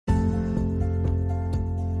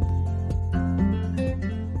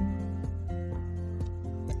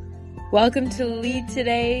Welcome to Lead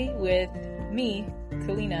Today with me,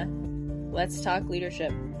 Kalina. Let's talk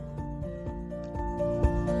leadership.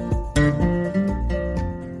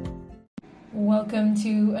 Welcome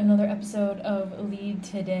to another episode of Lead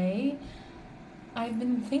Today. I've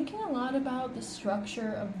been thinking a lot about the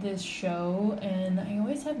structure of this show, and I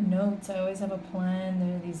always have notes. I always have a plan.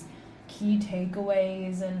 There are these key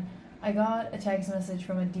takeaways, and I got a text message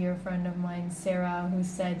from a dear friend of mine, Sarah, who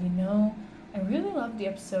said, I really loved the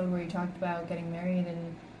episode where you talked about getting married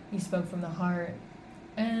and you spoke from the heart.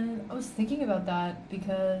 And I was thinking about that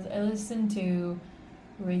because I listened to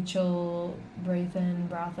Rachel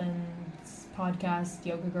Brathen's podcast,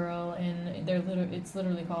 Yoga Girl, and it's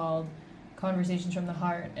literally called Conversations from the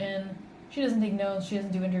Heart. And she doesn't take notes, she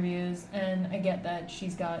doesn't do interviews, and I get that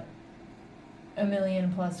she's got 1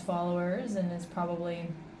 million plus followers and is probably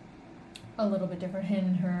a little bit different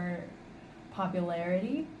in her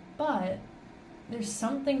popularity, but there's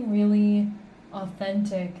something really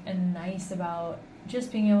authentic and nice about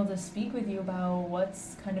just being able to speak with you about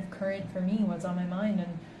what's kind of current for me, what's on my mind,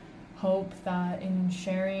 and hope that in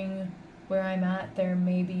sharing where I'm at, there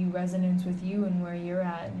may be resonance with you and where you're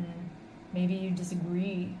at, and maybe you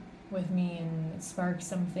disagree with me and it sparks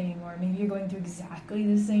something, or maybe you're going through exactly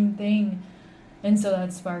the same thing, and so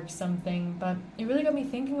that sparks something. But it really got me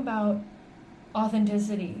thinking about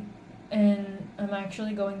authenticity, and I'm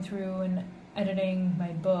actually going through and editing my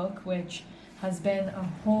book, which has been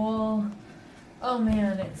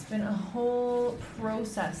it's been a whole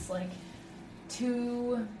process, like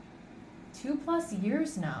two plus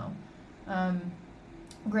years now.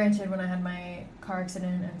 Granted, when I had my car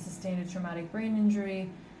accident and sustained a traumatic brain injury,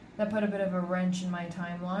 that put a bit of a wrench in my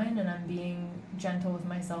timeline, and I'm being gentle with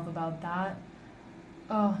myself about that.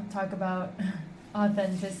 Talk about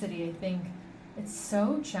authenticity. I think it's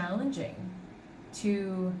so challenging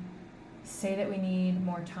to say that we need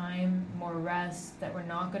more time, more rest, that we're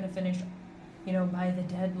not going to finish, by the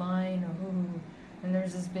deadline, and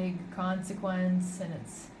there's this big consequence, and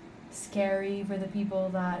it's scary for the people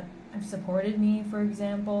that have supported me, for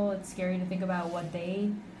example. It's scary to think about what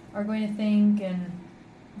they are going to think, and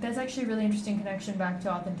that's actually a really interesting connection back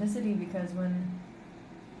to authenticity, because when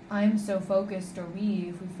I'm so focused, if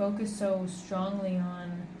we focus so strongly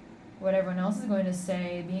on what everyone else is going to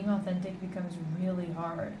say, being authentic becomes really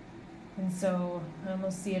hard. And so I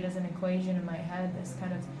almost see it as an equation in my head, this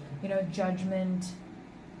kind of, judgment.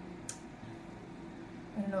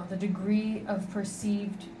 I don't know, the degree of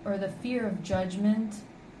perceived, or the fear of judgment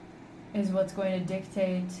is what's going to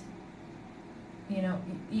dictate,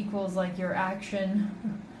 equals like your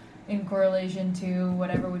action in correlation to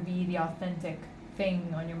whatever would be the authentic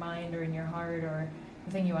thing on your mind or in your heart or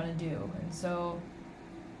the thing you want to do. And so,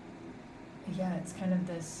 yeah, it's kind of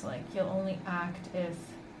this, like, you'll only act if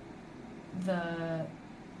the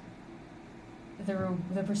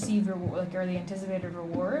perceived reward, or the anticipated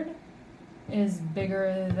reward, is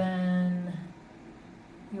bigger than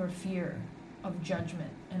your fear of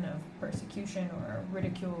judgment and of persecution or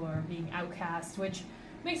ridicule or being outcast, which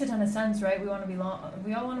makes a ton of sense, right? We all want to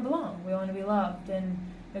belong. We want to be loved, and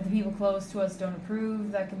if the people close to us don't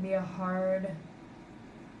approve, that can be a hard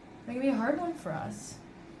one for us.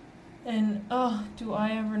 And do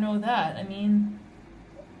I ever know that? I mean,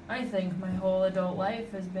 I think my whole adult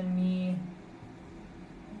life has been me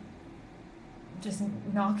just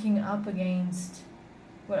knocking up against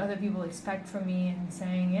what other people expect from me and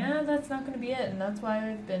saying, yeah, that's not going to be it. And that's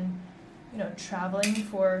why I've been, traveling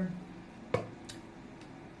for,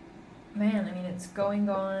 it's going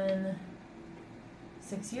on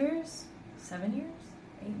 6 years, 7 years,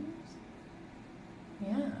 8 years.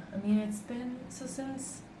 Yeah, it's been,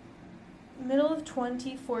 since middle of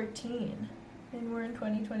 2014. And we're in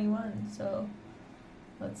 2021, so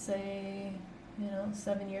let's say,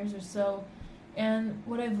 7 years or so. And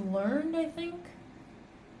what I've learned, I think,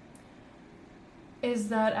 is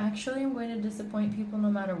that actually I'm going to disappoint people no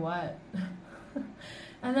matter what.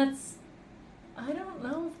 And I don't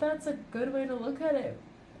know if that's a good way to look at it,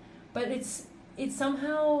 but it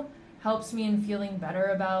somehow helps me in feeling better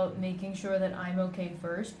about making sure that I'm okay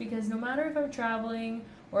first, because no matter if I'm traveling,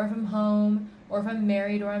 or if I'm home, or if I'm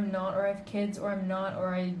married, or I'm not, or I have kids, or I'm not,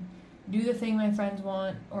 or I do the thing my friends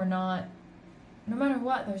want, or not, no matter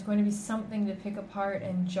what, there's going to be something to pick apart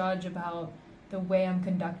and judge about the way I'm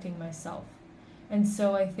conducting myself. And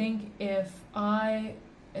so I think this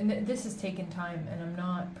has taken time, and I'm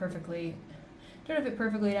not perfectly, don't have it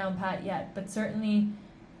perfectly down pat yet, but certainly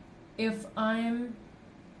if I'm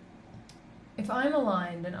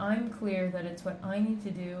aligned and I'm clear that it's what I need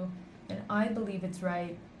to do, and I believe it's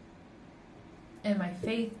right, and my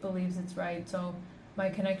faith believes it's right, so my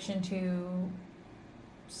connection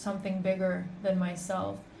something bigger than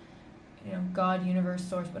myself, God, universe,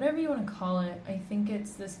 source, whatever you want to call it. I think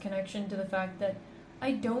it's this connection to the fact that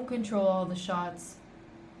I don't control all the shots.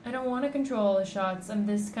 I don't want to control all the shots. I'm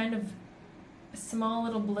this kind of small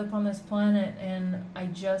little blip on this planet, and I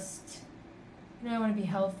just, I want to be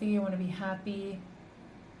healthy, I want to be happy,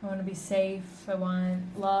 I want to be safe, I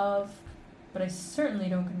want love, but I certainly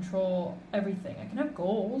don't control everything. I can have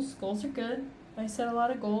goals. Goals are good. I set a lot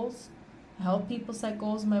of goals. I help people set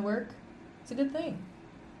goals in my work. It's a good thing.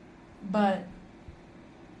 But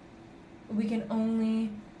we can only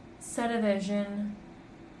set a vision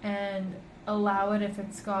and allow it if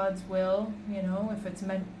it's God's will, if it's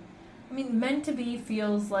meant to be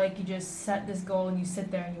feels like you just set this goal and you sit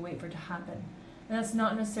there and you wait for it to happen. And that's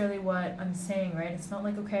not necessarily what I'm saying, right? It's not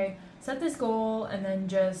like, okay, set this goal and then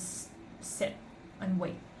just sit and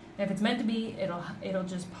wait. And if it's meant to be, it'll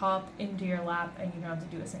just pop into your lap and you don't have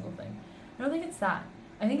to do a single thing. I don't think it's that.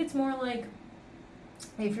 I think it's more like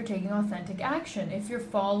if you're taking authentic action, if you're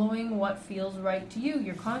following what feels right to you,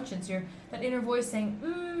 your conscience, that inner voice saying,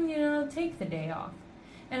 take the day off.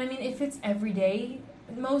 And if it's every day,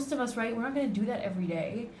 most of us, right, we're not going to do that every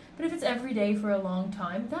day. But if it's every day for a long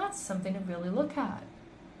time, that's something to really look at,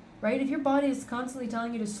 right? If your body is constantly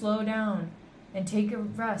telling you to slow down and take a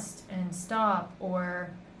rest and stop, or,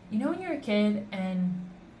 when you're a kid and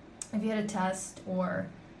if you had a test or,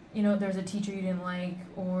 there's a teacher you didn't like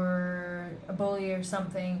or a bully or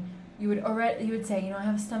something, you would say, I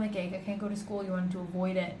have a stomach ache, I can't go to school, you wanted to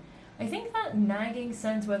avoid it. I think that nagging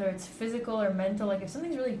sense, whether it's physical or mental, like if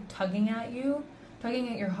something's really tugging at you, tugging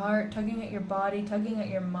at your heart, tugging at your body, tugging at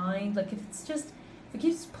your mind, like if it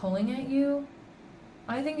keeps pulling at you,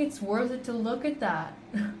 I think it's worth it to look at that.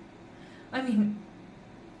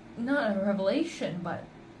 Not a revelation, but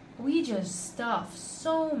we just stuff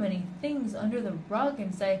so many things under the rug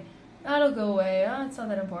and say, that'll go away, it's not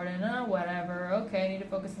that important, whatever, okay, I need to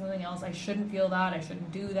focus on something else, I shouldn't feel that, I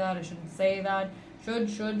shouldn't do that, I shouldn't say that,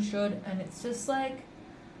 should, and it's just like,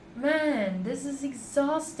 man, this is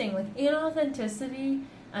exhausting. Like, inauthenticity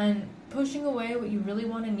and pushing away what you really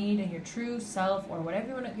want to need and your true self, or whatever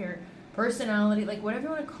you want to, your personality, like whatever you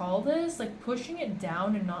want to call this, like pushing it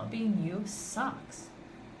down and not being you sucks.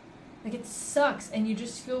 Like, it sucks, and you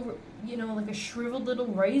just feel, like a shriveled little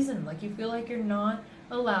raisin. Like, you feel like you're not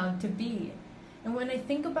allowed to be. And when I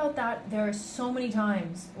think about that, there are so many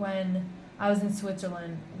times when I was in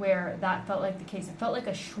Switzerland where that felt like the case. It felt like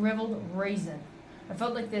a shriveled raisin. I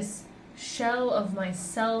felt like this shell of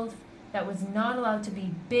myself that was not allowed to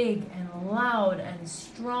be big and loud and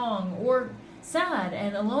strong, or sad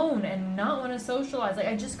and alone and not want to socialize. Like,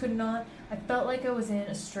 I just could not. I felt like I was in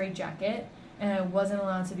a straitjacket and I wasn't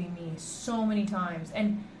allowed to be me so many times.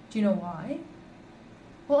 And do you know why?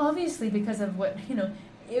 Well, obviously because of what,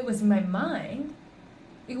 it was my mind.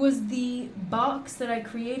 It was the box that I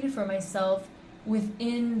created for myself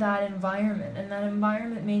within that environment, and that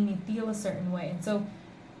environment made me feel a certain way. And so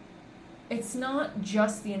it's not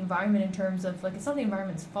just the environment in terms of, like, it's not the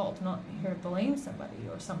environment's fault. I'm not here to blame somebody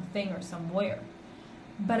or something or somewhere.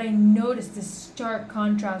 But I noticed this stark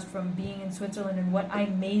contrast from being in Switzerland and what I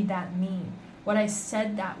made that mean, what I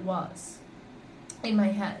said that was in my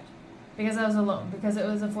head, because I was alone, because it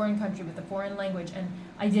was a foreign country with a foreign language, and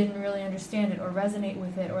I didn't really understand it or resonate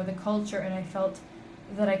with it or the culture, and I felt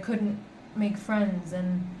that I couldn't make friends,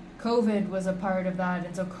 and COVID was a part of that,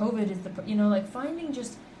 and so COVID is the, finding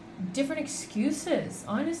just different excuses,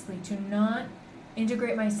 honestly, to not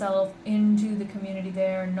integrate myself into the community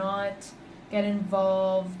there, not get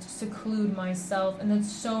involved, seclude myself, and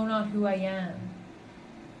that's so not who I am.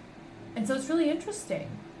 And so it's really interesting,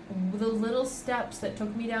 the little steps that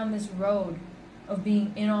took me down this road of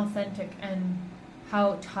being inauthentic, and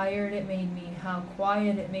how tired it made me, how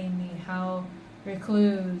quiet it made me, how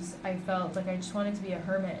recluse I felt. Like, I just wanted to be a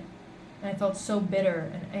hermit, and I felt so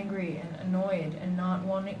bitter and angry and annoyed and not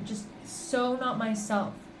wanting, just so not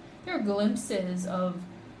myself. There are glimpses of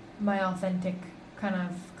my authentic kind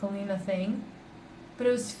of Kalina thing, but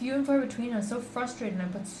it was few and far between. I was so frustrated, and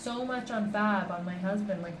I put so much on Fab, on my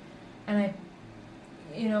husband, and I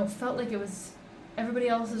felt like it was everybody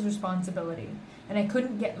else's responsibility, and I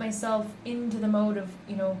couldn't get myself into the mode of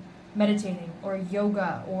meditating or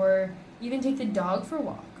yoga or even take the dog for a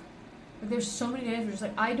walk. Like, there's so many days where just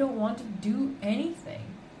like, I don't want to do anything,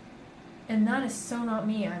 and that is so not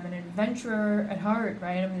me. I'm an adventurer at heart,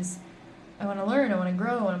 right? I want to learn, I want to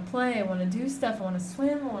grow, I want to play, I want to do stuff, I want to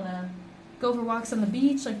swim, I want to go for walks on the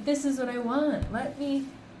beach. Like, this is what I want.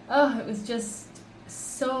 It was just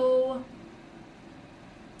so,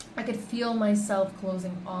 I could feel myself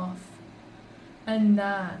closing off. And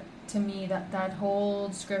that, to me, that whole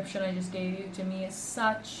description I just gave you, to me, is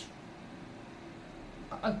such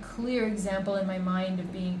a clear example in my mind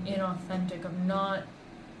of being inauthentic, of not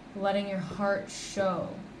letting your heart show.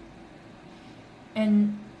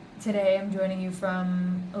 And today I'm joining you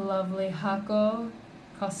from lovely Jaco,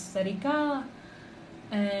 Costa Rica,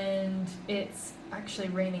 and it's actually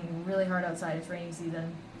raining really hard outside. It's rainy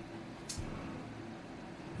season.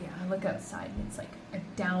 Yeah, I look outside and it's like a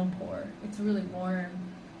downpour. It's really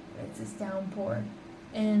warm, but it's this downpour.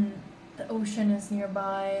 And the ocean is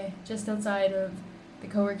nearby, just outside of the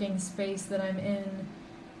co-working space that I'm in.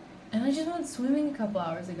 And I just went swimming a couple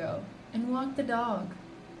hours ago and walked the dog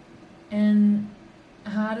and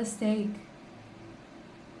had a steak.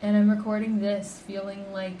 And I'm recording this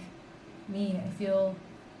feeling like me. I feel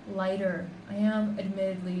lighter. I am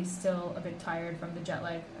admittedly still a bit tired from the jet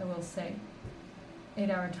lag, I will say.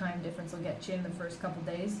 8-hour time difference will get you in the first couple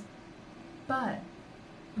days. But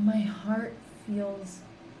my heart feels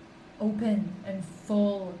open and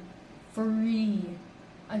full, free.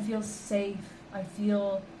 I feel safe. I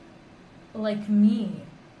feel like me.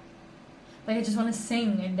 Like I just want to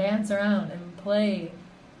sing and dance around and play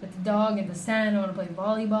with the dog in the sand. I want to play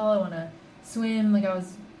volleyball. I want to swim. Like I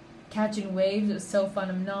was catching waves. It was so fun.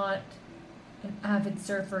 I'm not an avid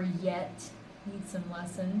surfer yet. Need some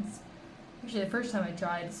lessons. Actually, the first time I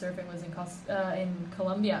tried surfing was in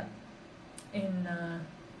Colombia. In, where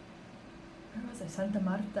was I? Santa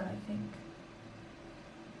Marta, I think.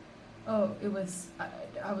 Oh, it was,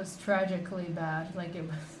 I was tragically bad. Like it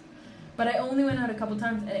was, but I only went out a couple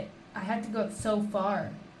times, and I had to go out so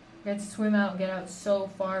far. I had to swim out and get out so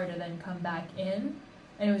far to then come back in.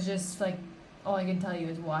 And it was just like, all I can tell you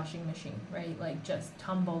is washing machine, right? Like just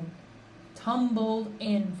tumbled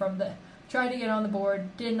in from the, tried to get on the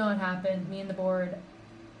board, did not happen. Me and the board,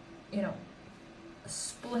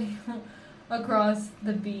 split across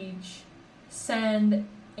the beach, sand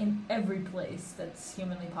in every place that's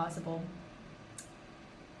humanly possible.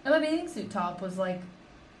 And my bathing suit top was like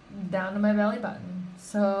down to my belly button.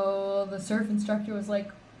 So the surf instructor was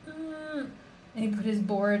like, and he put his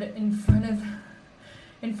board in front of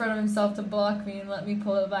himself to block me and let me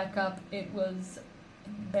pull it back up. It was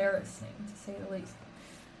embarrassing, to say the least.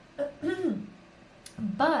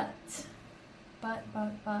 But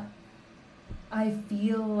I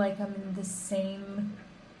feel like I'm in the same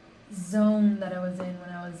zone that I was in when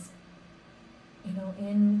I was,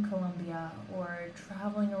 in Colombia or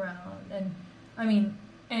traveling around. And I mean,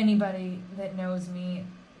 anybody that knows me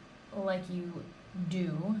like you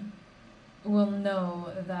do will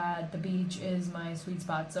know that the beach is my sweet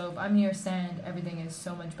spot. So if I'm near sand, everything is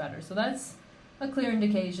so much better. So that's a clear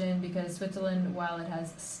indication, because Switzerland, while it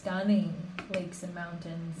has stunning lakes and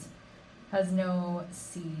mountains, has no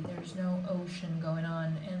sea. There's no ocean going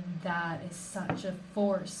on, and that is such a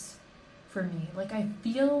force for me. Like I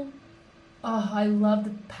feel, I love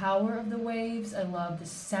the power of the waves. I love the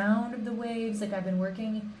sound of the waves. Like I've been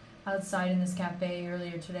working outside in this cafe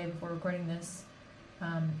earlier today before recording this.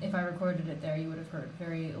 If I recorded it there, you would have heard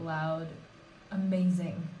very loud,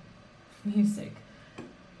 amazing music.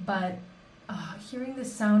 But hearing the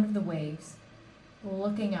sound of the waves,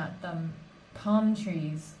 looking at them, palm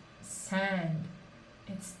trees, sand,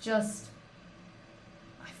 it's just,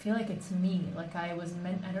 I feel like it's me. Like I was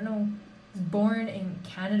born in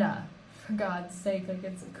Canada, for God's sake. Like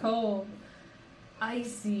it's cold,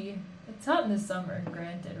 icy. It's hot in the summer,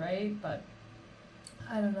 granted, right? But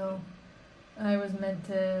I don't know. I was meant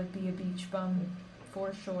to be a beach bum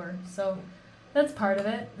for sure. So that's part of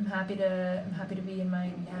it. I'm happy to be in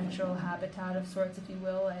my natural habitat of sorts, if you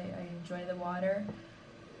will. I enjoy the water.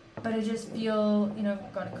 But I just feel,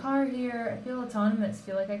 I've got a car here. I feel autonomous. I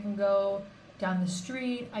feel like I can go down the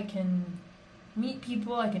street. I can meet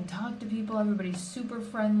people. I can talk to people. Everybody's super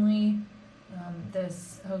friendly.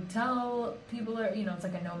 This hotel, people are, it's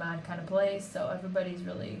like a nomad kind of place. So everybody's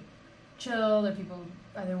really chill. There are people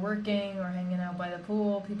either working or hanging out by the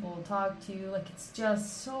pool. People will talk to you. Like it's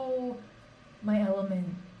just so my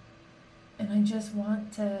element. And I just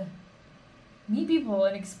want to meet people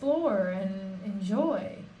and explore and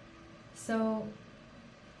enjoy. So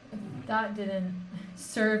if that didn't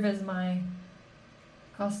serve as my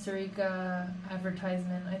Costa Rica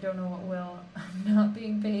advertisement, I don't know what will. I'm not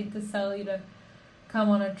being paid to sell you to come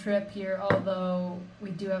on a trip here, although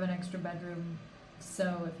we do have an extra bedroom.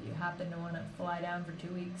 So if you happen to want to fly down for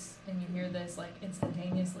 2 weeks and you hear this like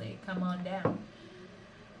instantaneously, come on down.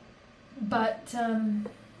 But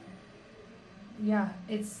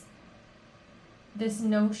it's this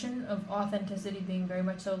notion of authenticity being very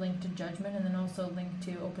much so linked to judgment, and then also linked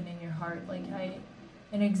to opening your heart. Like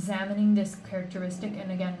and examining this characteristic.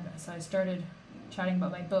 And again, so I started chatting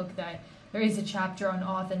about my book, that there is a chapter on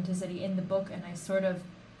authenticity in the book, and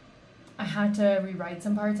I had to rewrite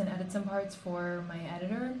some parts and edit some parts for my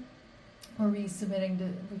editor.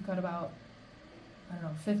 We've got about, I don't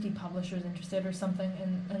know, 50 publishers interested or something,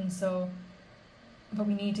 and so, but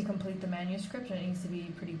we need to complete the manuscript, and it needs to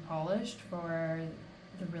be pretty polished for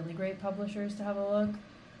the really great publishers to have a look,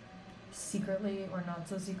 secretly or not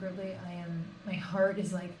so secretly. My heart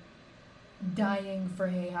is like dying for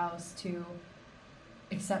Hay House to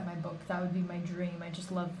accept my book. That would be my dream. I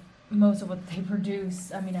just love most of what they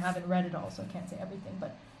produce. I mean, I haven't read it all, so I can't say everything,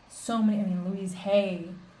 but so many. I mean, Louise Hay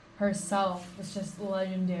herself is just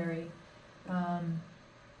legendary.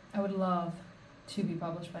 I would love to be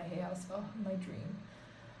published by Hay House. Oh, my dream.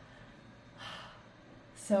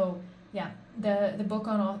 So yeah, the book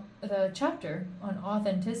the chapter on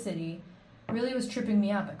authenticity really was tripping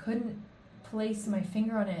me up. I couldn't place my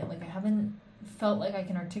finger on it. Like, I haven't felt like I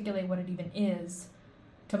can articulate what it even is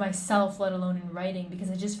to myself, let alone in writing,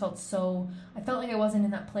 because I just felt like I wasn't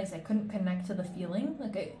in that place. I couldn't connect to the feeling.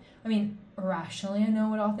 Like, I mean, rationally I know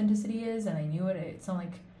what authenticity is, and I knew it. It's not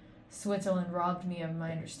like Switzerland robbed me of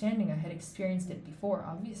my understanding. I had experienced it before,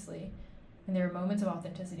 obviously, and there are moments of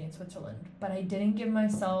authenticity in Switzerland, but I didn't give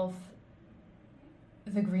myself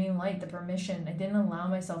the green light, the permission. I didn't allow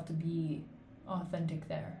myself to be authentic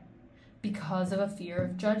there because of a fear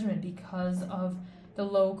of judgment, because of the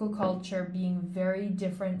local culture being very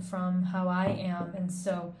different from how I am. And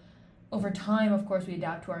so over time, of course, we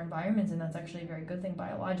adapt to our environments, and that's actually a very good thing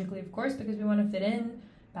biologically, of course, because we want to fit in,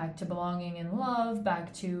 back to belonging and love,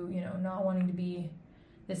 back to, not wanting to be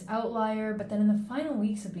this outlier. But then in the final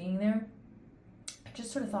weeks of being there, I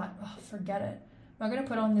just sort of thought, oh, forget it. I'm not going to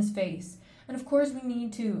put on this face. And of course we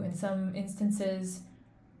need to, in some instances,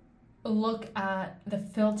 look at the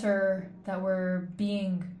filter that we're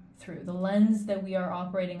being through, the lens that we are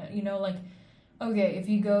operating on. Like, okay, if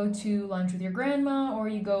you go to lunch with your grandma or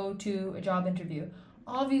you go to a job interview,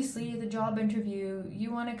 obviously the job interview,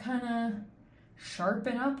 you want to kind of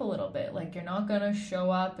sharpen up a little bit. Like, you're not going to show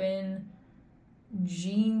up in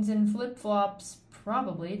jeans and flip-flops,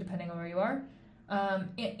 probably, depending on where you are,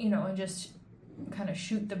 and just kind of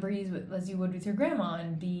shoot the breeze as you would with your grandma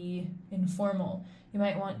and be informal. You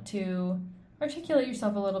might want to articulate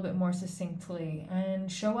yourself a little bit more succinctly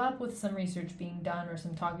and show up with some research being done or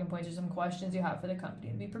some talking points or some questions you have for the company,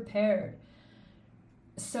 and be prepared.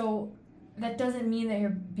 So that doesn't mean that you're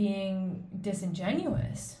being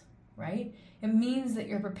disingenuous, right? It means that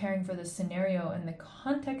you're preparing for the scenario and the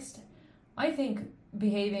context. I think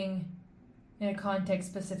behaving in a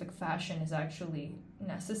context-specific fashion is actually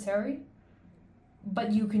necessary,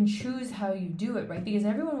 but you can choose how you do it, right? Because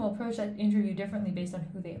everyone will approach that interview differently based on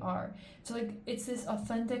who they are. So, like, it's this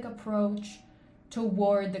authentic approach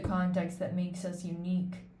toward the context that makes us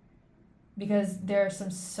unique, because there are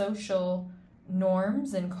some social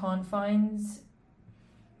norms and confines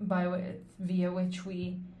via which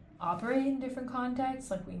we operate in different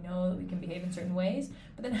contexts. Like, we know that we can behave in certain ways,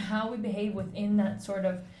 but then how we behave within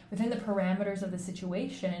the parameters of the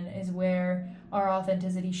situation is where our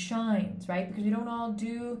authenticity shines, right? Because we don't all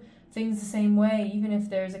do things the same way, even if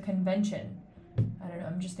there's a convention. I don't know,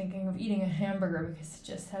 I'm just thinking of eating a hamburger because I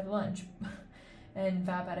just had lunch and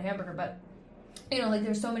Vap had a hamburger, but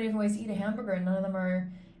there's so many different ways to eat a hamburger, and none of them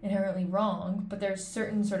are inherently wrong, but there's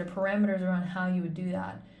certain sort of parameters around how you would do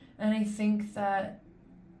that. And I think that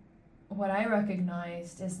what I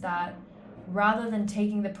recognized is that rather than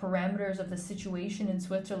taking the parameters of the situation in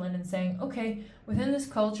Switzerland and saying, okay, within this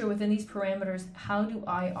culture, within these parameters, how do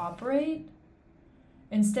I operate?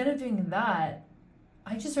 Instead of doing that,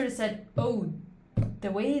 I just sort of said, oh,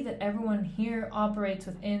 the way that everyone here operates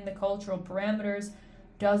within the cultural parameters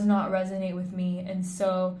does not resonate with me, and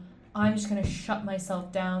so I'm just going to shut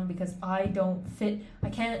myself down because I don't fit. I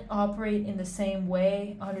can't operate in the same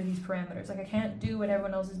way under these parameters. Like, I can't do what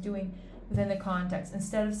everyone else is doing within the context.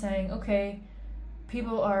 Instead of saying, okay,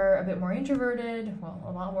 people are a bit more introverted, well,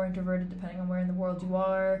 a lot more introverted depending on where in the world you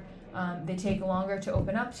are. They take longer to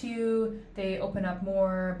open up to you. They open up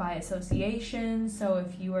more by association. So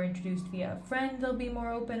if you are introduced via a friend, they'll be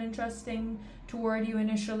more open and trusting toward you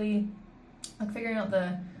initially. Like, figuring out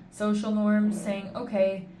the social norms, saying,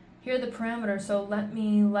 okay, here are the parameters, so let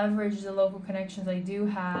me leverage the local connections I do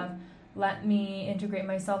have. Let me integrate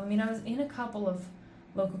myself. I mean, I was in a couple of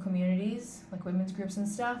local communities, like women's groups and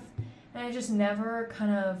stuff, and I just never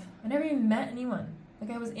even met anyone.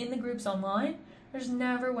 Like, I was in the groups online, I just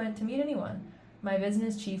never went to meet anyone. My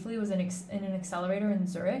business chiefly was in an accelerator in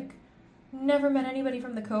Zurich. Never met anybody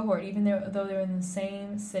from the cohort, even though they were in the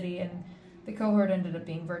same city, and the cohort ended up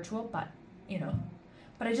being virtual, but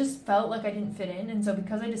but I just felt like I didn't fit in. And so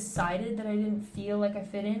because I decided that I didn't feel like I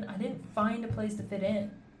fit in, I didn't find a place to fit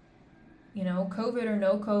in. You know, COVID or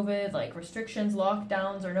no COVID, like restrictions,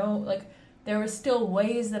 lockdowns or no, like there were still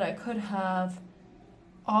ways that I could have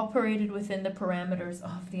operated within the parameters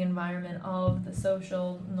of the environment, of the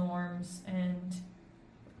social norms and,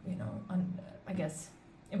 you know, I guess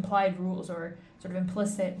implied rules or sort of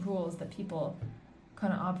implicit rules that people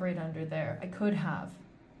kind of operate under there. I could have.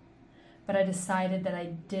 But I decided that I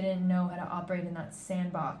didn't know how to operate in that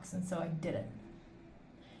sandbox, and so I didn't.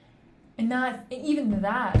 And that, even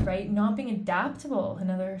that, right, not being adaptable,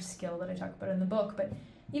 another skill that I talk about in the book, but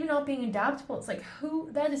even not being adaptable, it's like,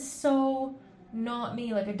 that is so not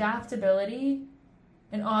me. Like, adaptability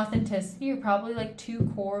and authenticity are probably like two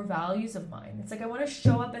core values of mine. It's like I want to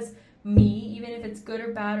show up as me, even if it's good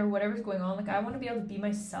or bad or whatever's going on. Like, I want to be able to be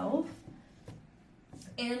myself.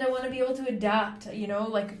 And I want to be able to adapt, you know,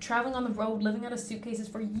 like traveling on the road, living out of suitcases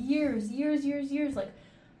for years, like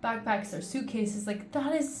backpacks or suitcases, like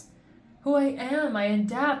that is who I am. I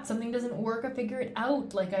adapt. Something doesn't work, I figure it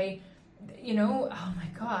out. Like you know, oh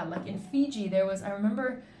my God, like in Fiji, I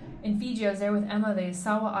remember in Fiji, I was there with Emma, the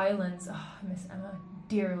Asawa Islands. Oh, I miss Emma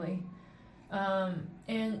dearly.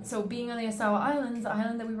 And so being on the Asawa Islands, the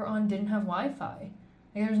island that we were on didn't have Wi-Fi.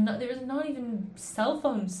 Like there's not even cell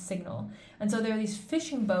phone signal. And so there are these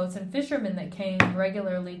fishing boats and fishermen that came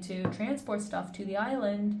regularly to transport stuff to the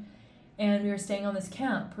island. And we were staying on this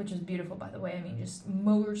camp, which is beautiful, by the way. I mean, just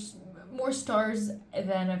more stars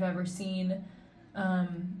than I've ever seen.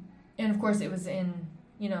 And of course it was in,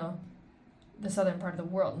 you know, the southern part of the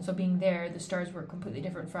world. And so being there, the stars were completely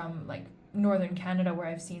different from like northern Canada where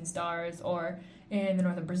I've seen stars, or in the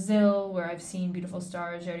north of Brazil where I've seen beautiful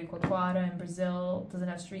stars. Jericoacoara in Brazil doesn't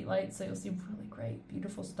have street lights, so you'll see really great,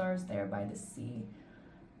 beautiful stars there by the sea.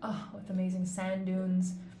 Oh, with amazing sand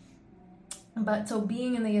dunes. But so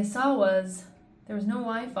being in the Asawas, there was no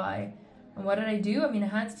Wi-Fi. And what did I do? I mean, I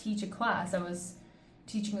had to teach a class. I was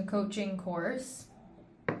teaching a coaching course.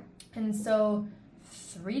 And so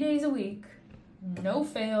 3 days a week, no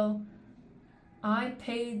fail, I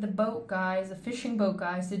paid the fishing boat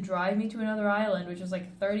guys to drive me to another island, which was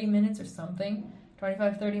like 30 minutes or something,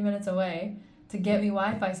 30 minutes away, to get me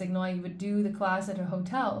Wi-Fi signal. I would do the class at a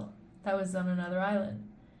hotel that was on another island.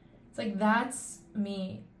 It's like, that's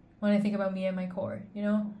me when I think about me at my core, you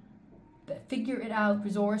know? Figure it out,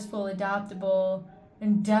 resourceful, adaptable,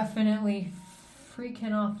 and definitely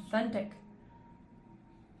freaking authentic.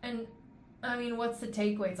 And I mean, what's the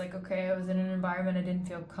takeaway? It's like, okay, I was in an environment I didn't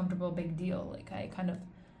feel comfortable, big deal. Like, I kind of,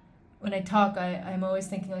 when I talk, I'm always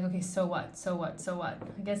thinking like, okay, so what?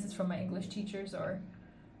 I guess it's from my English teachers or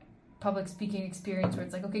public speaking experience where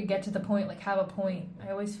it's like, okay, get to the point, like have a point. I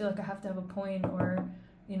always feel like I have to have a point, or,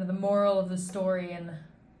 you know, the moral of the story. And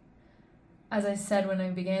as I said when I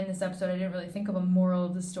began this episode, I didn't really think of a moral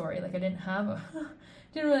of the story. Like, I didn't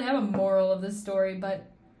really have a moral of the story, but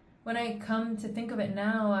when I come to think of it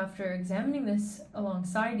now, after examining this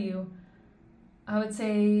alongside you, I would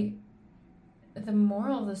say the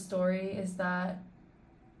moral of the story is that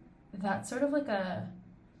that's sort of like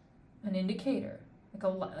an indicator,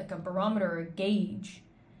 like a barometer or a gauge.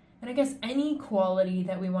 And I guess any quality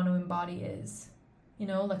that we want to embody is, you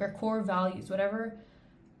know, like our core values, whatever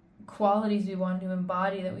qualities we want to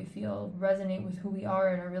embody that we feel resonate with who we are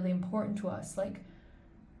and are really important to us, like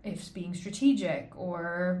if it's being strategic,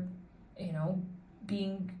 or, you know,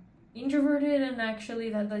 being introverted and actually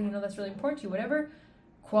that you know, that's really important to you. Whatever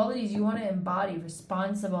qualities you want to embody,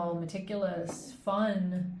 responsible, meticulous,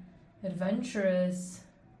 fun, adventurous,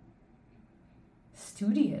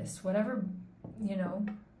 studious, whatever, you know,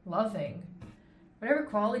 loving, whatever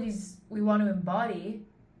qualities we want to embody,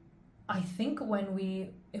 I think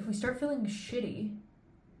if we start feeling shitty,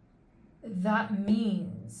 that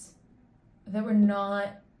means that we're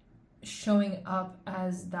not showing up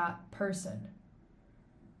as that person,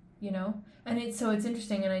 you know? And it's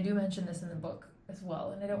interesting, and I do mention this in the book as well,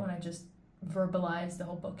 and I don't want to just verbalize the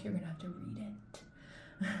whole book. You're gonna have to read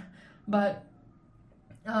it. But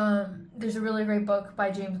there's a really great book by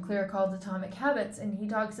James Clear called Atomic Habits, and he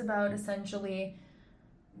talks about essentially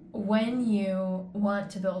when you want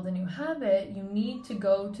to build a new habit, you need to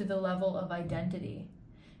go to the level of identity.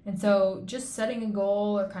 And so just setting a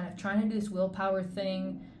goal or kind of trying to do this willpower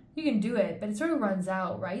thing, you can do it, but it sort of runs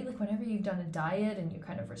out, right? Like whenever you've done a diet and you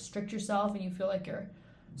kind of restrict yourself and you feel like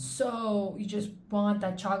you just want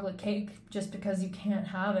that chocolate cake just because you can't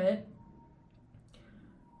have it.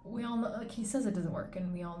 We all know, like he says, it doesn't work,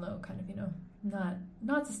 and we all know kind of, you know,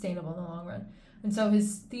 not sustainable in the long run. And so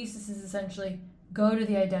his thesis is essentially go to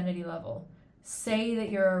the identity level. Say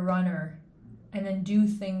that you're a runner and then do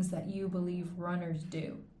things that you believe runners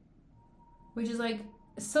do. Which is like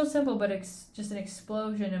so simple, but it's just an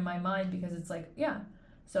explosion in my mind, because it's like, yeah,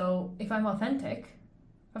 so if I'm authentic,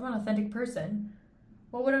 if I'm an authentic person,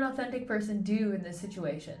 what would an authentic person do in this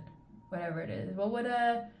situation? Whatever it is. What would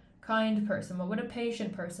a kind person, what would a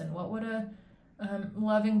patient person, what would a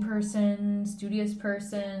loving person, studious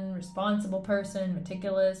person, responsible person,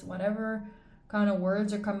 meticulous, whatever kind of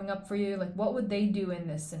words are coming up for you, like what would they do in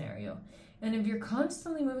this scenario? And if you're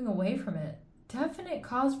constantly moving away from it, definite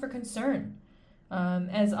cause for concern,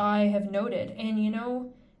 as I have noted.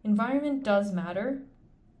 And environment does matter.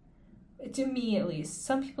 To me, at least.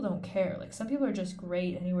 Some people don't care. Like, some people are just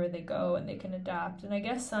great anywhere they go and they can adapt. And I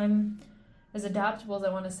guess I'm as adaptable as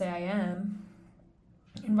I want to say I am.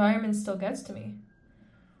 Environment still gets to me,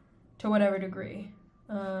 to whatever degree.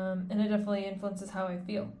 And it definitely influences how I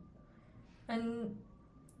feel. And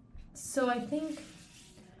so I think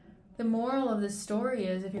the moral of this story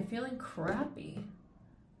is, if you're feeling crappy,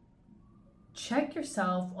 check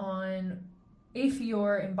yourself on if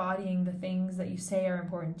you're embodying the things that you say are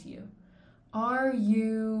important to you. Are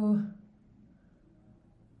you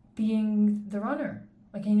being the runner,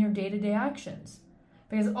 like in your day-to-day actions?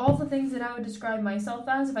 Because all the things that I would describe myself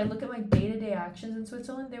as, if I look at my day-to-day actions in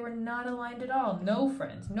Switzerland, they were not aligned at all. No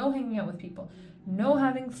friends, no hanging out with people, no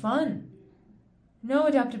having fun, no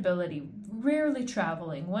adaptability, rarely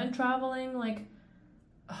traveling. When traveling, like,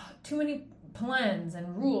 too many plans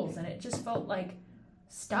and rules, and it just felt like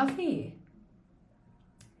stuffy.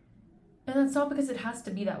 And that's not because it has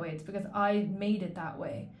to be that way. It's because I made it that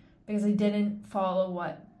way. Because I didn't follow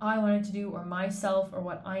what I wanted to do, or myself, or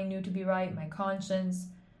what I knew to be right, my conscience.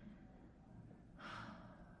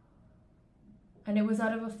 And it was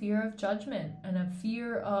out of a fear of judgment and a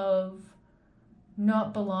fear of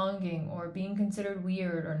not belonging, or being considered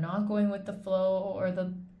weird, or not going with the flow, or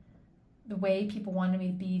the way people wanted me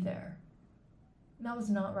to be there. That was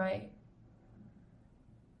not right.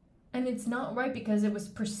 And it's not right because it was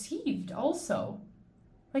perceived also.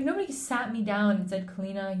 Like, nobody sat me down and said,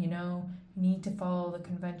 Kalina, you need to follow the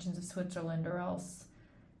conventions of Switzerland or else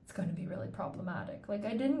it's going to be really problematic. Like,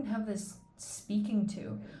 I didn't have this speaking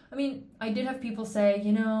to. I mean, I did have people say,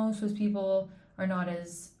 Swiss people are not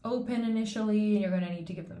as open initially, and you're going to need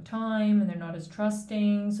to give them time, and they're not as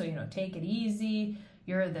trusting, so, take it easy.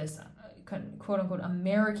 You're this quote-unquote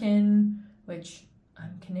American, which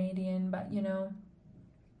I'm Canadian, but,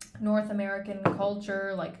 North American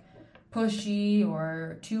culture, like pushy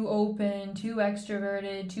or too open, too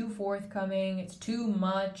extroverted, too forthcoming. It's too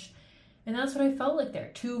much. And that's what I felt like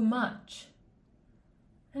there, too much.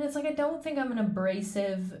 And it's like, I don't think I'm an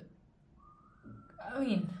abrasive, I don't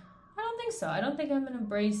think so. I don't think I'm an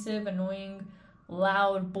abrasive, annoying,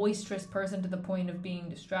 loud, boisterous person to the point of being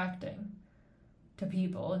distracting to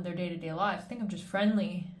people in their day-to-day lives. I think I'm just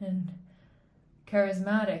friendly and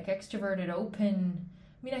charismatic, extroverted, open.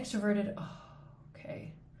 Extroverted,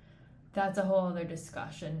 okay. That's a whole other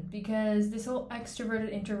discussion, because this whole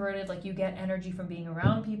extroverted, introverted, like, you get energy from being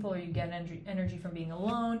around people, or you get energy from being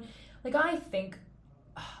alone. Like, I think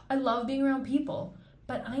I love being around people,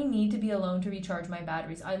 but I need to be alone to recharge my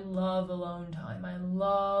batteries. I love alone time. I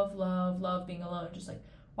love being alone. Just like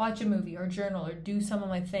watch a movie or journal or do some of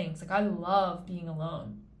my things. Like, I love being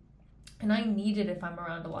alone, and I need it if I'm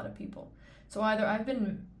around a lot of people. So either I've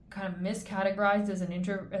been kind of miscategorized as an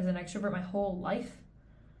extrovert my whole life,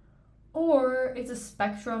 or it's a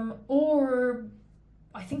spectrum, or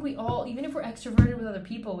I think we all, even if we're extroverted with other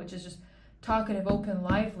people, which is just talkative, open,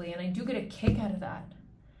 lively, and I do get a kick out of that,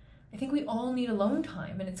 I think we all need alone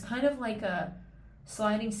time. And it's kind of like a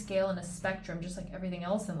sliding scale in a spectrum, just like everything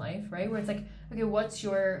else in life, right? Where it's like, okay, what's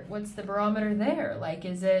the barometer there? Like,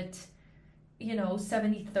 is it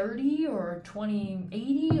 70-30 or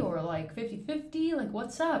 20-80 or like 50-50? Like,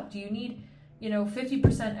 what's up? Do you need 50%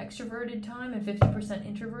 extroverted time and 50%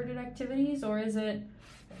 introverted activities, or is it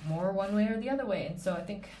more one way or the other way? And so I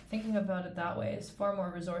think thinking about it that way is far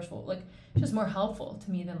more resourceful, like just more helpful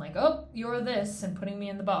to me than like, oh, you're this, and putting me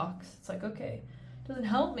in the box. It's like, okay, it doesn't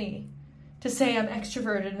help me to say I'm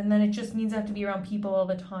extroverted and then it just means I have to be around people all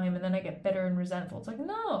the time and then I get bitter and resentful. It's like,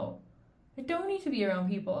 no, I don't need to be around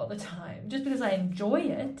people all the time just because I enjoy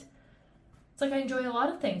it. It's like I enjoy a lot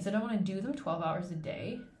of things. I don't want to do them 12 hours a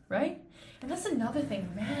day, right? And that's another thing,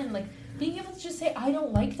 man, like being able to just say, I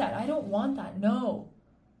don't like that. I don't want that. No.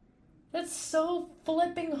 That's so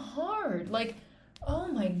flipping hard. Like, oh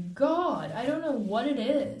my God, I don't know what it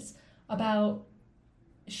is about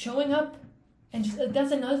showing up. And just,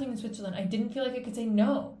 that's another thing in Switzerland. I didn't feel like I could say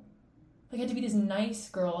no. Like, I had to be this nice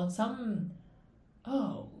girl and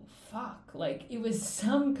like, it was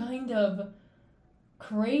some kind of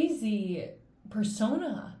crazy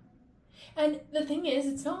persona. And the thing is,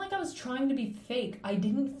 it's not like I was trying to be fake. I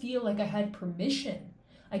didn't feel like I had permission.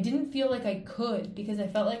 I didn't feel like I could because I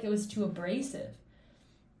felt like it was too abrasive.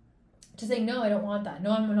 To say, no, I don't want that.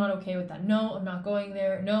 No, I'm not okay with that. No, I'm not going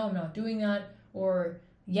there. No, I'm not doing that. Or,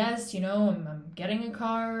 yes, I'm getting a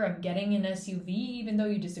car. I'm getting an SUV, even though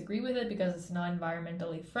you disagree with it because it's not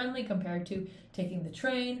environmentally friendly compared to taking the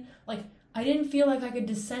train. Like, I didn't feel like I could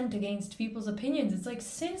dissent against people's opinions. It's like,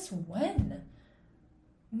 since when?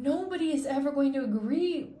 Nobody is ever going to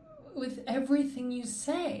agree with everything you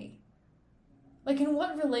say. Like, in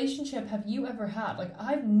what relationship have you ever had? Like,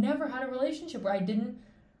 I've never had a relationship where I didn't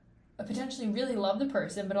potentially really love the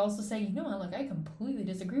person, but also say, I completely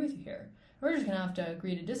disagree with you here. We're just going to have to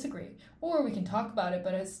agree to disagree. Or we can talk about it,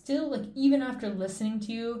 but it's still, like, even after listening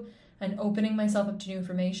to you and opening myself up to new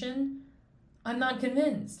information, I'm not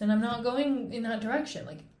convinced, and I'm not going in that direction.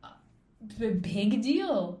 Like, big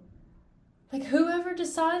deal. Like, whoever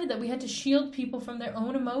decided that we had to shield people from their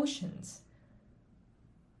own emotions,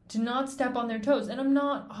 to not step on their toes? And I'm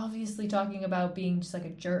not obviously talking about being just like a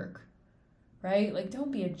jerk, right? Like,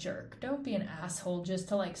 don't be a jerk. Don't be an asshole just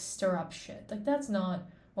to like stir up shit. Like, that's not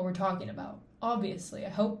what we're talking about. Obviously, I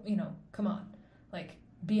hope, come on. Like,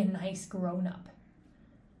 be a nice grown up.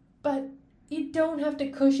 But you don't have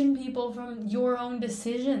to cushion people from your own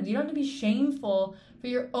decisions. You don't have to be shameful for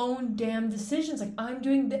your own damn decisions. Like, I'm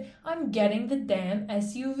getting the damn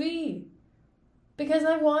SUV. Because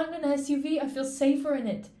I want an SUV, I feel safer in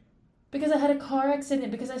it. Because I had a car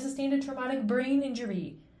accident, because I sustained a traumatic brain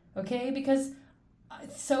injury. Okay? Because I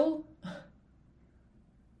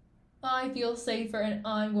feel safer and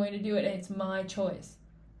I'm going to do it and it's my choice.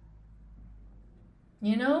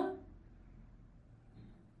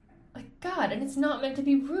 Like, God, and it's not meant to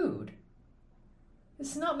be rude.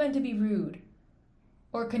 It's not meant to be rude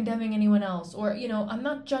or condemning anyone else or, I'm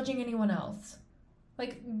not judging anyone else.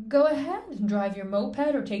 Like, go ahead and drive your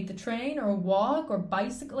moped or take the train or walk or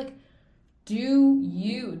bicycle. Like, do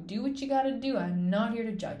what you gotta do. I'm not here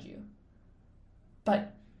to judge you.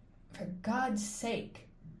 But for God's sake,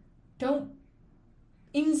 don't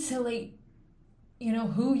insulate,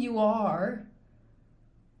 who you are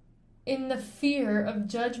in the fear of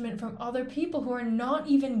judgment from other people who are not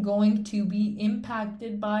even going to be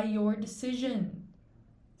impacted by your decisions.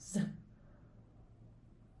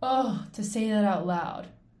 Oh, to say that out loud.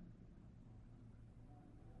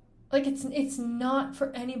 Like, it's not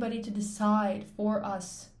for anybody to decide for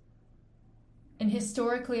us. And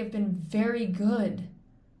historically, I've been very good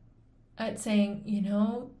at saying,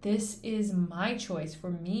 this is my choice for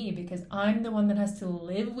me because I'm the one that has to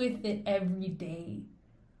live with it every day.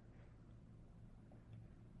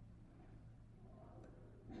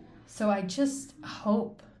 So I just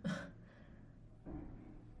hope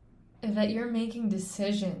that you're making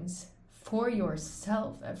decisions for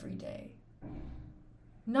yourself every day.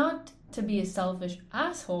 Not to be a selfish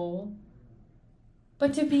asshole,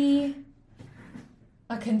 but to be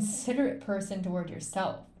a considerate person toward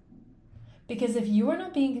yourself. Because if you are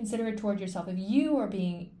not being considerate toward yourself, if you are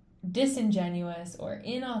being disingenuous or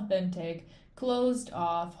inauthentic, closed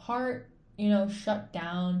off, heart, shut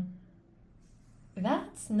down,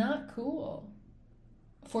 that's not cool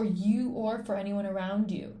for you or for anyone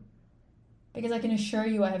around you. Because I can assure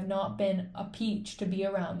you I have not been a peach to be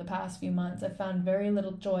around the past few months. I've found very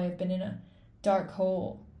little joy. I've been in a dark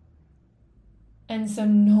hole. And so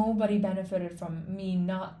nobody benefited from me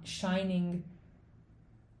not shining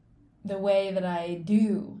the way that I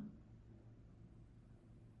do.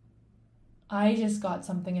 I just got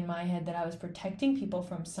something in my head that I was protecting people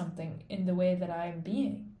from something in the way that I am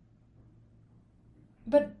being.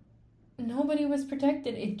 But nobody was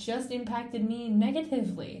protected. It just impacted me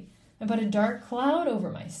negatively and put a dark cloud over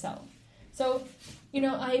myself. So,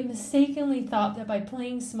 I mistakenly thought that by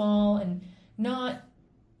playing small and not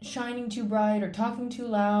shining too bright or talking too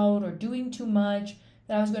loud or doing too much,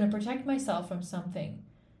 that I was going to protect myself from something.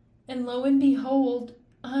 And lo and behold,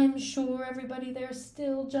 I'm sure everybody there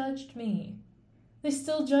still judged me. They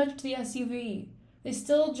still judged the SUV. They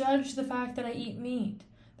still judged the fact that I eat meat.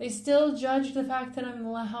 They still judged the fact that I'm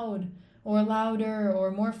loud or louder or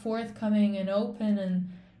more forthcoming and open and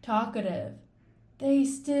talkative. They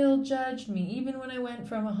still judged me, even when I went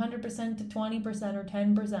from 100% to 20% or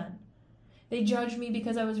 10%. They judged me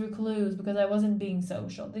because I was recluse, because I wasn't being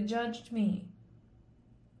social. They judged me.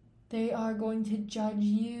 They are going to judge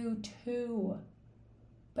you too.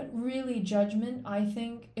 But really, judgment, I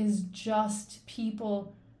think, is just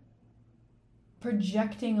people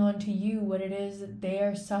projecting onto you what it is that they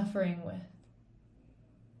are suffering with.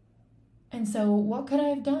 And so, what could I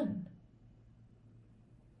have done?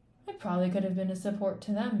 I probably could have been a support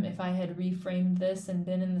to them if I had reframed this and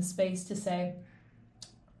been in the space to say,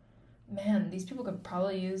 man, these people could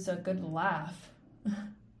probably use a good laugh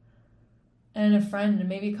and a friend and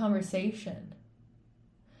maybe a conversation.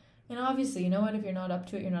 And obviously, you know what? If you're not up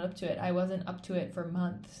to it, you're not up to it. I wasn't up to it for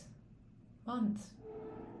months.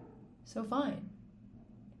 So fine.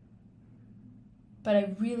 But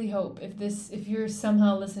I really hope if you're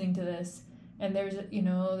somehow listening to this and there's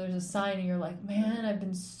a sign and you're like, man, I've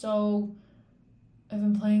been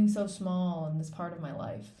playing so small in this part of my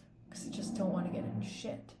life because I just don't want to get in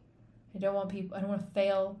shit. I don't want to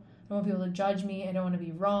fail. I don't want people to judge me. I don't want to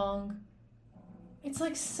be wrong. It's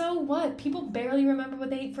like, so what? People barely remember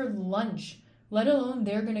what they ate for lunch, let alone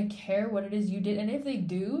they're going to care what it is you did. And if they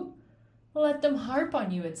do, let them harp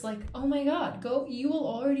on you. It's like, oh my God, you will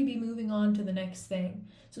already be moving on to the next thing.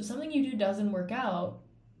 So if something you do doesn't work out,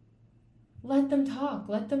 let them talk,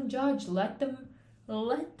 let them judge, let them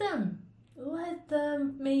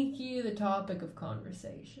make you the topic of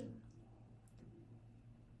conversation.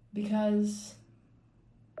 Because,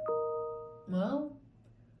 well,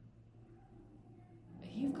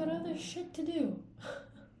 you've got other shit to do.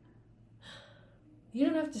 You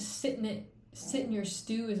don't have to sit in your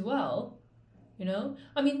stew as well, you know?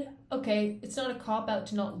 I mean, okay, it's not a cop-out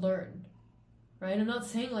to not learn, right? I'm not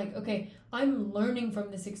saying like, okay, I'm learning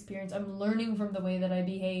from this experience. I'm learning from the way that I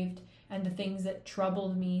behaved and the things that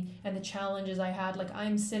troubled me and the challenges I had. Like,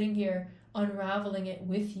 I'm sitting here unraveling it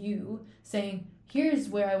with you, saying, here's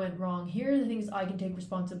where I went wrong. Here are the things I can take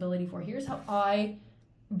responsibility for. Here's how I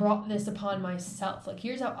brought this upon myself. Like,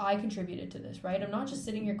 here's how I contributed to this, right? I'm not just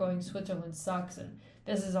sitting here going, Switzerland sucks and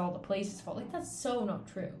this is all the place's fault. Like, that's so not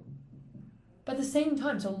true. But at the same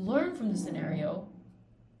time, so learn from the scenario,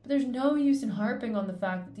 but there's no use in harping on the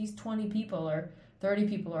fact that these 20 people or 30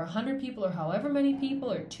 people or 100 people or however many people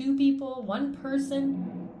or 2 people, 1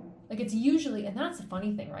 person, like, it's usually, and that's the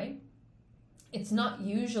funny thing, right? It's not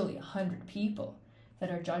usually 100 people that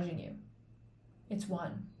are judging you. It's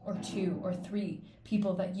 1 or 2 or 3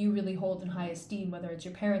 people that you really hold in high esteem, whether it's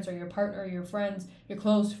your parents or your partner or your friends, your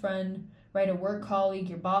close friend, right? A work colleague,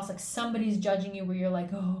 your boss, like somebody's judging you where you're like,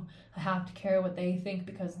 oh, I have to care what they think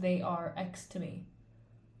because they are X to me,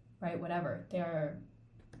 right? Whatever. They are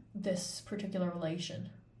this particular relation.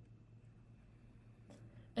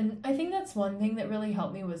 And I think that's one thing that really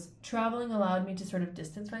helped me was traveling allowed me to sort of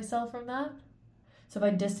distance myself from that. So if I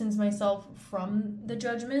distance myself from the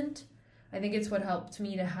judgment, I think it's what helped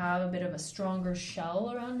me to have a bit of a stronger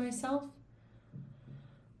shell around myself.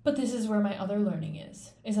 But this is where my other learning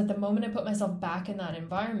is that the moment I put myself back in that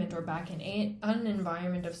environment or back in an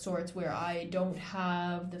environment of sorts where I don't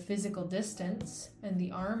have the physical distance and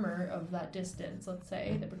the armor of that distance, let's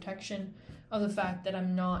say, the protection of the fact that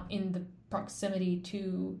I'm not in proximity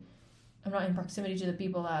to the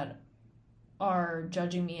people that are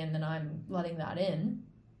judging me and then I'm letting that in.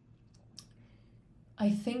 I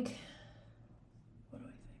think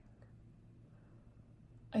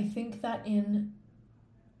that in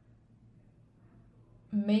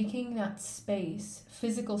making that space,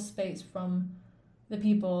 physical space from the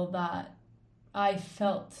people that I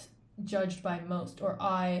felt judged by most or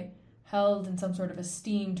I held in some sort of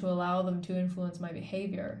esteem to allow them to influence my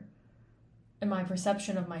behavior and my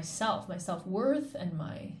perception of myself, my self-worth and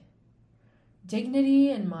my dignity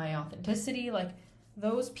and my authenticity, like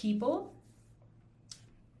those people,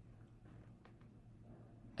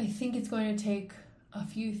 I think it's going to take a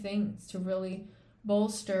few things to really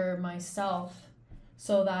bolster myself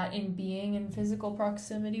so that in being in physical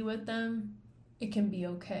proximity with them, it can be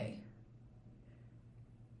okay.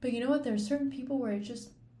 But you know what? There's certain people where it just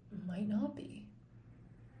might not be.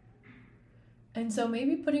 And so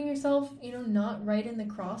maybe putting yourself, not right in the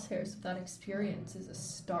crosshairs of that experience is a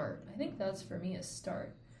start. I think that's, for me, a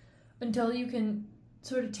start. Until you can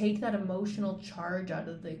sort of take that emotional charge out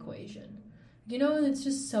of the equation. And it's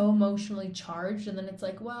just so emotionally charged, and then it's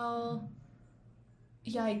like, well,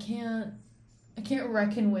 yeah, I can't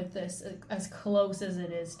reckon with this as close as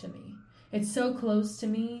it is to me. It's so close to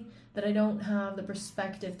me that I don't have the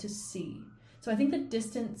perspective to see. So I think that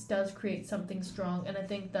distance does create something strong, and I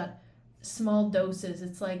think that small doses,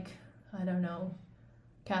 it's like, I don't know,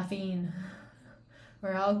 caffeine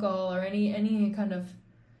or alcohol or any kind of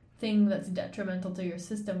thing that's detrimental to your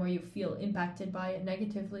system where you feel impacted by it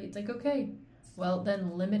negatively. It's like, okay, well,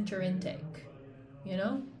 then limit your intake,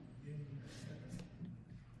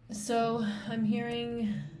 So I'm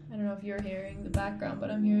hearing, I don't know if you're hearing the background, but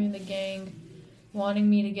I'm hearing the gang wanting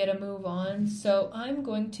me to get a move on. So I'm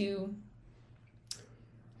going to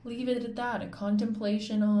leave it at that, a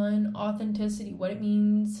contemplation on authenticity, what it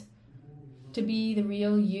means to be the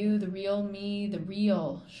real you, the real me, the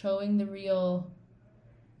real, showing the real,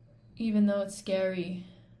 even though it's scary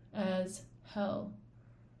as hell,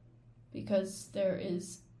 because there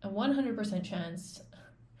is a 100% chance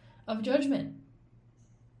of judgment.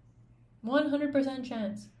 100%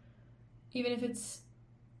 chance. Even if it's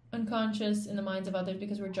unconscious in the minds of others,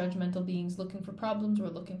 because we're judgmental beings looking for problems, we're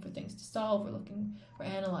looking for things to solve, we're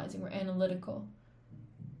analyzing, we're analytical.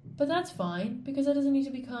 But that's fine, because that doesn't need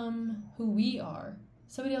to become who we are.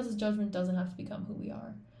 Somebody else's judgment doesn't have to become who we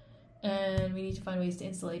are. And we need to find ways to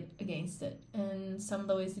insulate against it. And some of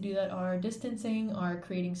the ways to do that are distancing, are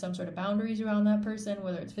creating some sort of boundaries around that person,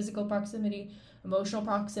 whether it's physical proximity, emotional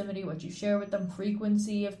proximity, what you share with them,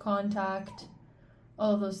 frequency of contact.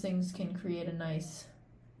 All of those things can create a nice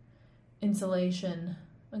insulation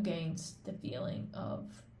against the feeling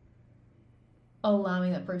of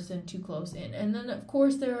allowing that person too close in. And then of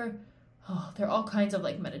course there are all kinds of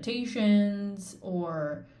like meditations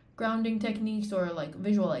or grounding techniques or like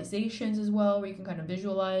visualizations as well, where you can kind of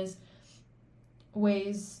visualize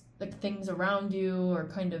ways, like things around you, or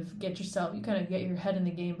kind of get your head in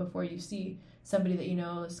the game before you see somebody that you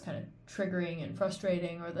know is kind of triggering and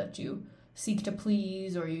frustrating, or that you seek to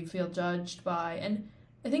please, or you feel judged by. And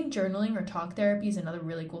I think journaling or talk therapy is another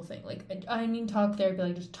really cool thing. Like, I mean talk therapy,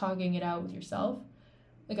 like just talking it out with yourself.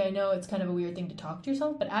 Like, I know it's kind of a weird thing to talk to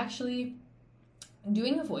yourself, but actually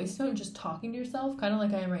doing a voice note and just talking to yourself, kind of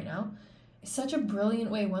like I am right now, is such a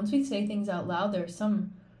brilliant way. Once we say things out loud, there's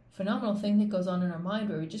some phenomenal thing that goes on in our mind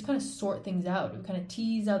where we just kind of sort things out. We kind of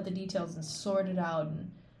tease out the details and sort it out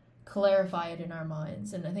and clarify it in our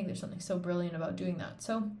minds. And I think there's something so brilliant about doing that.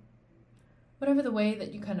 So whatever the way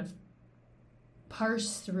that you kind of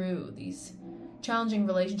parse through these challenging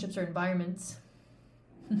relationships or environments,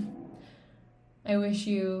 I wish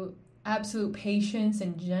you absolute patience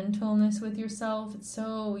and gentleness with yourself. It's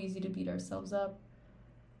so easy to beat ourselves up.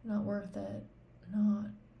 Not worth it. Not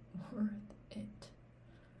worth it.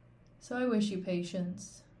 So I wish you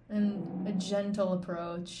patience and a gentle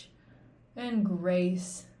approach and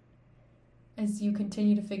grace as you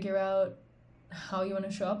continue to figure out how you want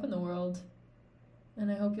to show up in the world.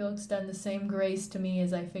 And I hope you'll extend the same grace to me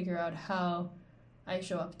as I figure out how I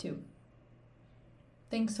show up too.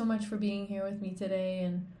 Thanks so much for being here with me today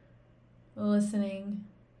and listening,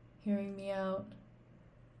 hearing me out.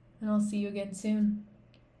 And I'll see you again soon.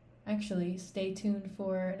 Actually, stay tuned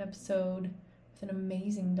for an episode with an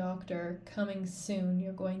amazing doctor coming soon.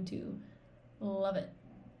 You're going to love it.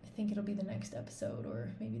 I think it'll be the next episode,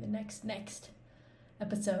 or maybe the next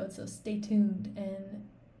episode. So stay tuned. And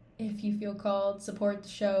if you feel called, support the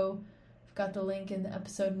show. I've got the link in the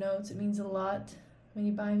episode notes. It means a lot when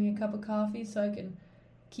you buy me a cup of coffee so I can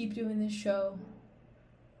keep doing this show.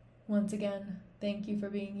 Once again, thank you for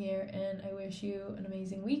being here, and I wish you an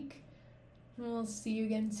amazing week. And we'll see you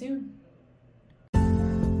again soon.